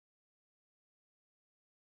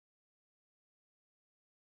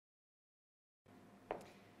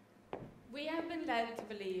We have been led to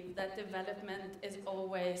believe that development is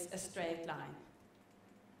always a straight line,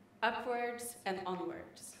 upwards and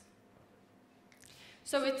onwards.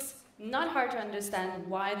 So it's not hard to understand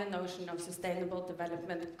why the notion of sustainable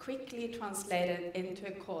development quickly translated into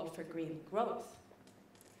a call for green growth.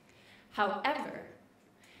 However,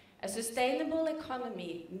 a sustainable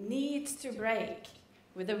economy needs to break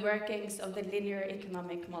with the workings of the linear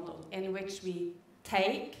economic model, in which we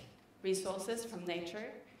take resources from nature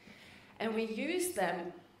and we use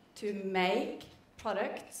them to make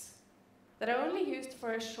products that are only used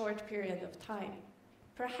for a short period of time,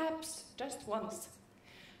 perhaps just once,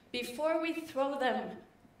 before we throw them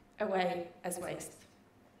away as waste.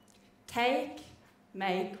 Take,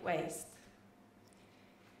 make, waste.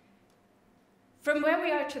 From where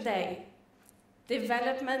we are today,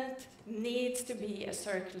 development needs to be a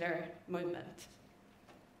circular movement.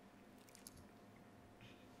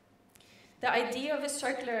 The idea of a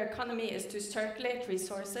circular economy is to circulate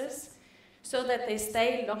resources so that they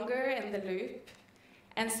stay longer in the loop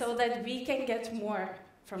and so that we can get more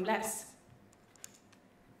from less.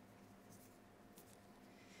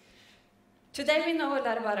 Today we know a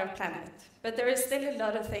lot about our planet, but there is still a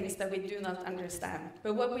lot of things that we do not understand.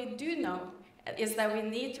 But what we do know is that we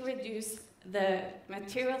need to reduce the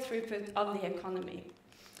material throughput of the economy.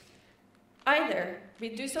 Either we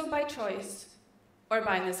do so by choice or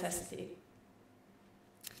by necessity.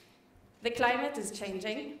 The climate is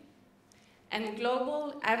changing, and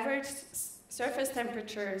global average surface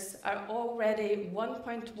temperatures are already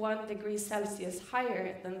 1.1 degrees Celsius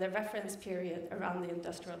higher than the reference period around the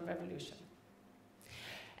Industrial Revolution.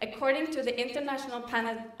 According to the International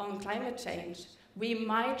Panel on Climate Change, we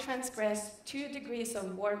might transgress 2 degrees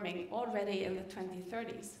of warming already in the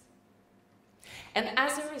 2030s. And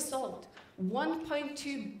as a result,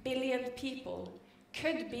 1.2 billion people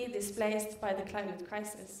could be displaced by the climate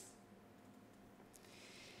crisis.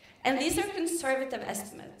 And these are conservative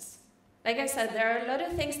estimates. Like I said, there are a lot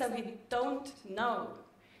of things that we don't know.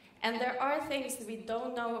 And there are things that we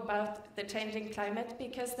don't know about the changing climate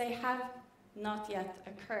because they have not yet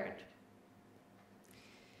occurred.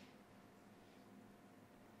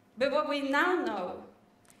 But what we now know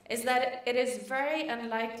is that it is very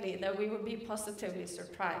unlikely that we will be positively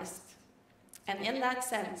surprised. And in that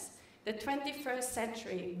sense, the 21st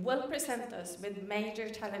century will present us with major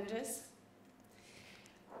challenges.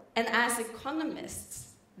 And as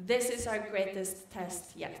economists, this is our greatest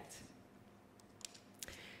test yet.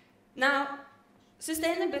 Now,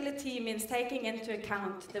 sustainability means taking into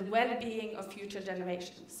account the well-being of future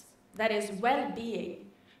generations. That is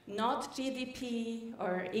well-being, not GDP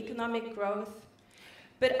or economic growth,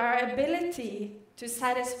 but our ability to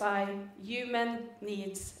satisfy human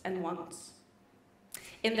needs and wants.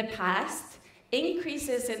 In the past,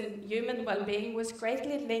 increases in human well-being was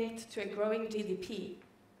greatly linked to a growing GDP.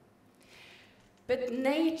 But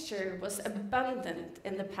nature was abundant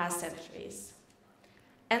in the past centuries.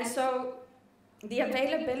 And so the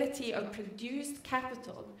availability of produced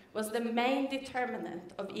capital was the main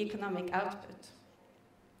determinant of economic output.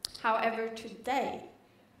 However, today,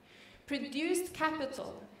 produced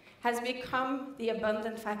capital has become the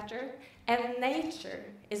abundant factor, and nature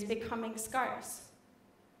is becoming scarce.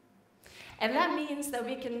 And that means that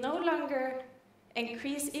we can no longer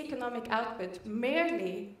increase economic output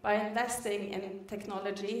merely by investing in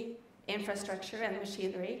technology, infrastructure, and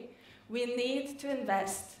machinery. We need to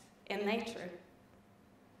invest in nature.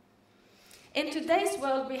 In today's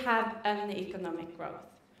world, we have uneconomic growth,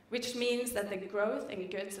 which means that the growth in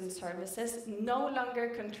goods and services no longer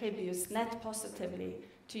contributes net positively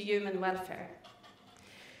to human welfare.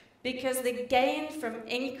 Because the gain from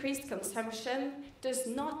increased consumption does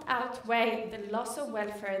not outweigh the loss of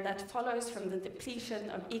welfare that follows from the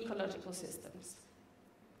depletion of ecological systems.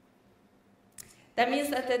 That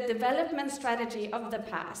means that the development strategy of the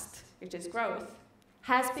past, which is growth,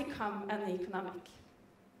 has become uneconomic.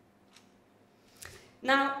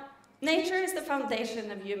 Now, nature is the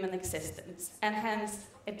foundation of human existence, and hence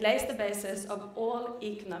it lays the basis of all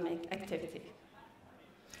economic activity.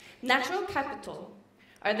 Natural capital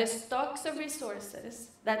are the stocks of resources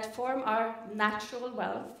that form our natural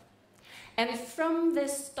wealth, and from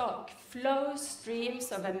this stock flow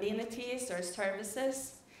streams of amenities or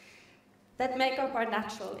services that make up our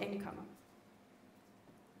natural income.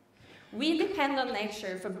 We depend on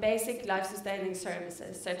nature for basic life-sustaining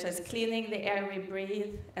services, such as cleaning the air we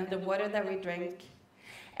breathe and the water that we drink.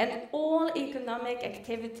 And all economic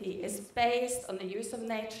activity is based on the use of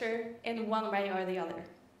nature in one way or the other.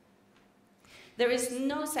 There is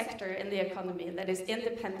no sector in the economy that is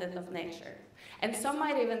independent of nature. And some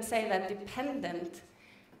might even say that dependent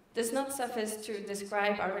does not suffice to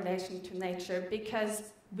describe our relation to nature because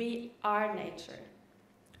we are nature.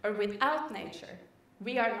 Or without nature,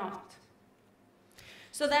 we are not.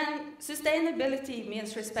 So then, sustainability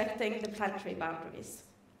means respecting the planetary boundaries.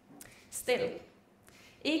 Still,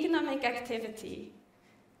 economic activity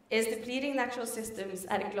is depleting natural systems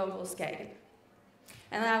at a global scale.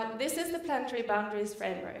 And now, this is the Planetary Boundaries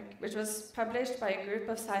framework, which was published by a group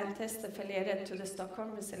of scientists affiliated to the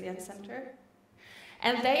Stockholm Resilience Center.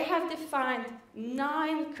 And they have defined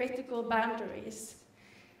 9 critical boundaries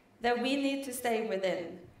that we need to stay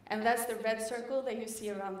within. And that's the red circle that you see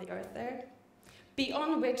around the Earth there,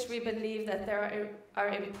 beyond which we believe that there are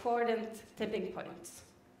important tipping points.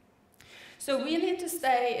 So we need to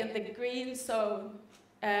stay in the green zone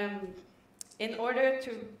in order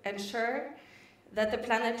to ensure that the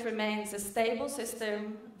planet remains a stable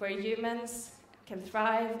system where humans can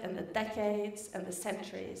thrive in the decades and the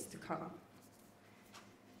centuries to come.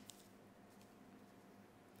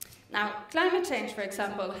 Now, climate change, for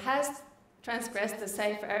example, has transgressed the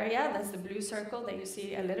safe area, that's the blue circle that you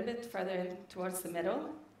see a little bit further in towards the middle,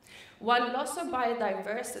 while loss of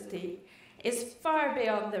biodiversity is far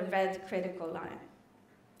beyond the red critical line.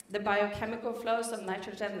 The biochemical flows of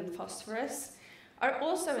nitrogen and phosphorus are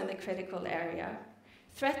also in the critical area,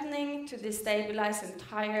 threatening to destabilize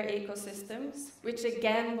entire ecosystems, which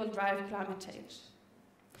again will drive climate change.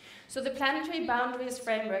 So the Planetary Boundaries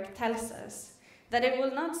framework tells us that it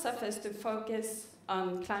will not suffice to focus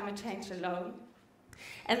on climate change alone,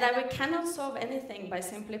 and that we cannot solve anything by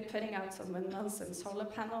simply putting out some windmills and solar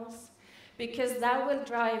panels, because that will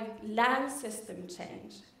drive land system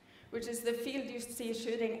change, which is the field you see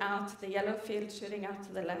shooting out, the yellow field shooting out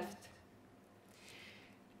to the left.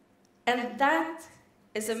 And that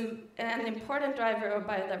is an important driver of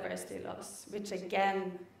biodiversity loss, which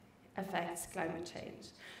again affects climate change.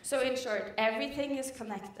 So in short, everything is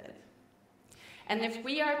connected. And if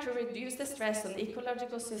we are to reduce the stress on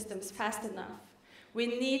ecological systems fast enough, we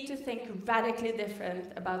need to think radically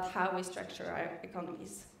different about how we structure our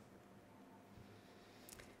economies.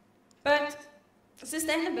 But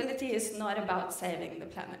sustainability is not about saving the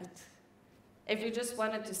planet. If you just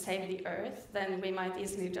wanted to save the Earth, then we might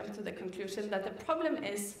easily jump to the conclusion that the problem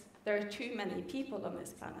is there are too many people on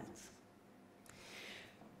this planet.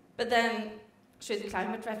 But then, should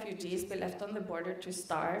climate refugees be left on the border to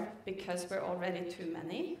starve because we're already too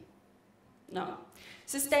many? No.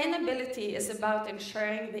 Sustainability is about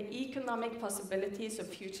ensuring the economic possibilities of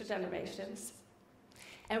future generations.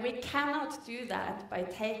 And we cannot do that by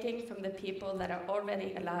taking from the people that are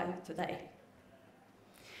already alive today.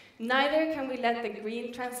 Neither can we let the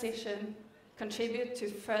green transition contribute to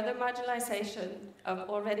further marginalization of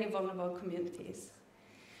already vulnerable communities.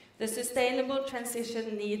 The sustainable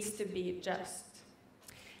transition needs to be just.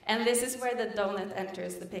 And this is where the donut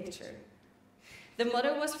enters the picture. The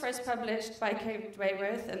motto was first published by Kate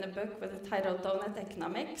Raworth in a book with the title Donut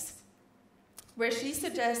Economics, where she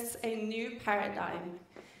suggests a new paradigm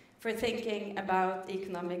for thinking about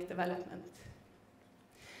economic development.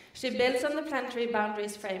 She builds on the Planetary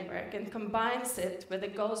Boundaries framework and combines it with the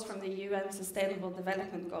goals from the UN Sustainable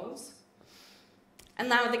Development Goals. And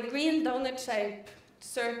now the green donut-shaped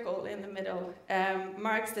circle in the middle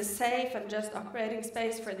marks the safe and just operating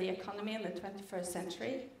space for the economy in the 21st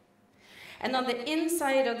century. And on the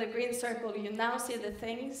inside of the green circle, you now see the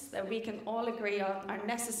things that we can all agree on are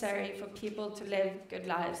necessary for people to live good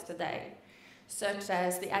lives today, such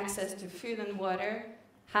as the access to food and water,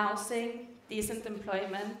 housing, decent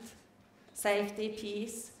employment, safety,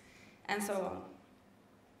 peace, and so on.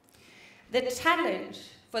 The challenge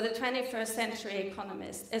for the 21st century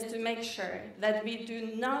economist is to make sure that we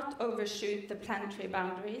do not overshoot the planetary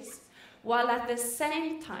boundaries, while at the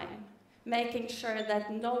same time making sure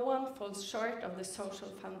that no one falls short of the social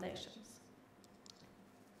foundations.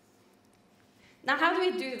 Now, how do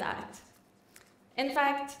we do that? In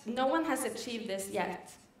fact, no one has achieved this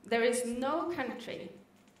yet. There is no country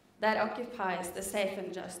that occupies the safe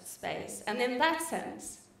and just space. And in that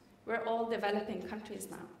sense, we're all developing countries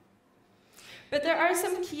now. But there are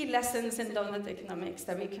some key lessons in donut economics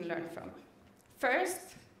that we can learn from.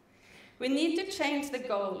 First, we need to change the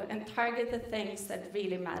goal and target the things that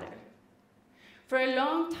really matter. For a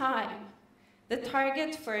long time, the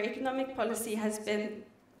target for economic policy has been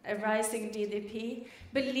a rising GDP,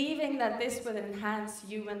 believing that this would enhance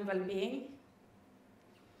human well-being.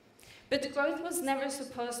 But growth was never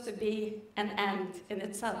supposed to be an end in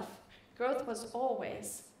itself. Growth was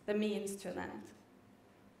always the means to an end.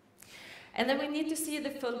 And then we need to see the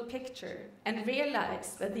full picture and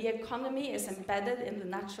realize that the economy is embedded in the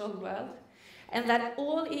natural world and that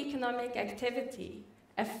all economic activity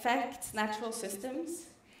affects natural systems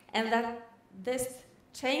and that this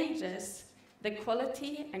changes the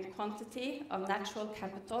quality and quantity of natural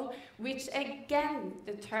capital, which again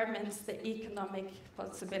determines the economic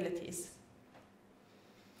possibilities.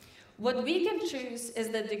 What we can choose is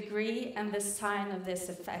the degree and the sign of this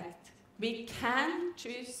effect. We can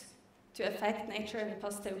choose to affect nature in a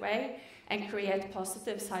positive way and create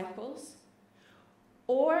positive cycles,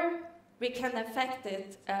 or we can affect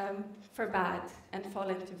it for bad and fall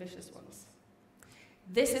into vicious ones.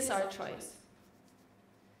 This is our choice.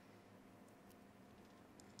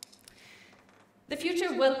 The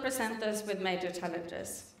future will present us with major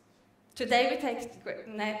challenges. Today we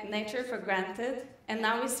take nature for granted, and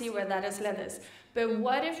now we see where that has led us. But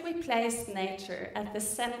what if we place nature at the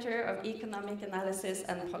center of economic analysis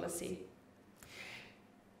and policy?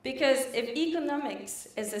 Because if economics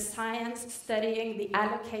is a science studying the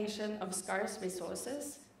allocation of scarce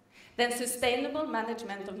resources, then sustainable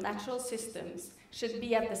management of natural systems should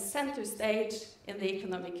be at the center stage in the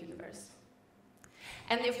economic universe.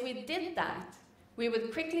 And if we did that, we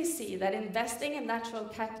would quickly see that investing in natural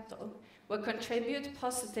capital will contribute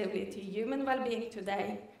positively to human well-being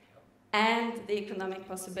today and the economic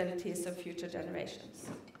possibilities of future generations.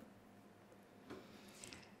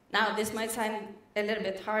 Now, this might sound a little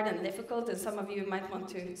bit hard and difficult, and some of you might want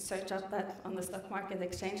to search up that on the stock market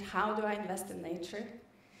exchange. How do I invest in nature?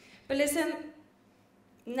 But listen,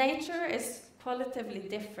 nature is qualitatively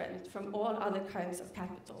different from all other kinds of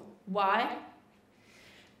capital. Why?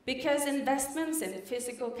 Because investments in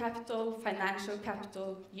physical capital, financial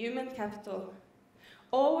capital, human capital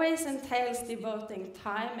always entails devoting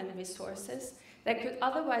time and resources that could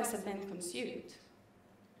otherwise have been consumed.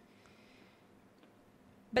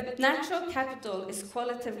 But natural capital is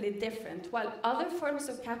qualitatively different. While other forms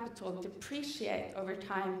of capital depreciate over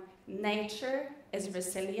time, nature is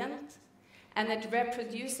resilient and it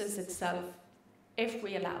reproduces itself if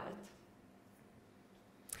we allow it.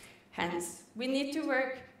 Hence, we need to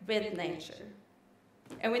work with nature.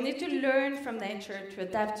 And we need to learn from nature to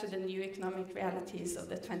adapt to the new economic realities of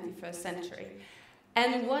the 21st century.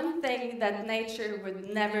 And one thing that nature would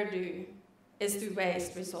never do is to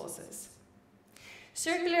waste resources.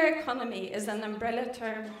 Circular economy is an umbrella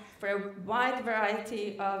term for a wide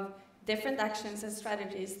variety of different actions and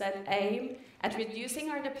strategies that aim at reducing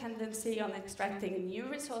our dependency on extracting new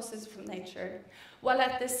resources from nature, while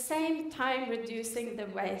at the same time reducing the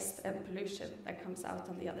waste and pollution that comes out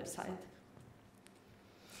on the other side.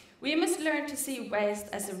 We must learn to see waste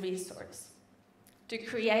as a resource, to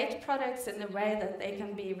create products in a way that they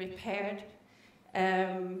can be repaired,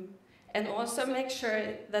 and also make sure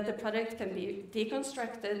that the product can be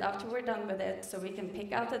deconstructed after we're done with it, so we can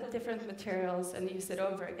pick out the different materials and use it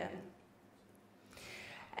over again.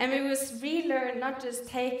 And we must relearn not just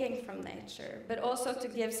taking from nature, but also to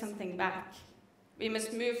give something back. We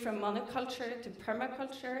must move from monoculture to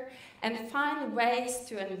permaculture and find ways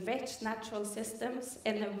to enrich natural systems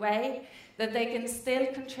in a way that they can still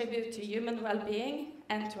contribute to human well-being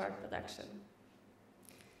and to our production.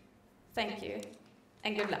 Thank you,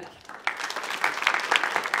 and good luck.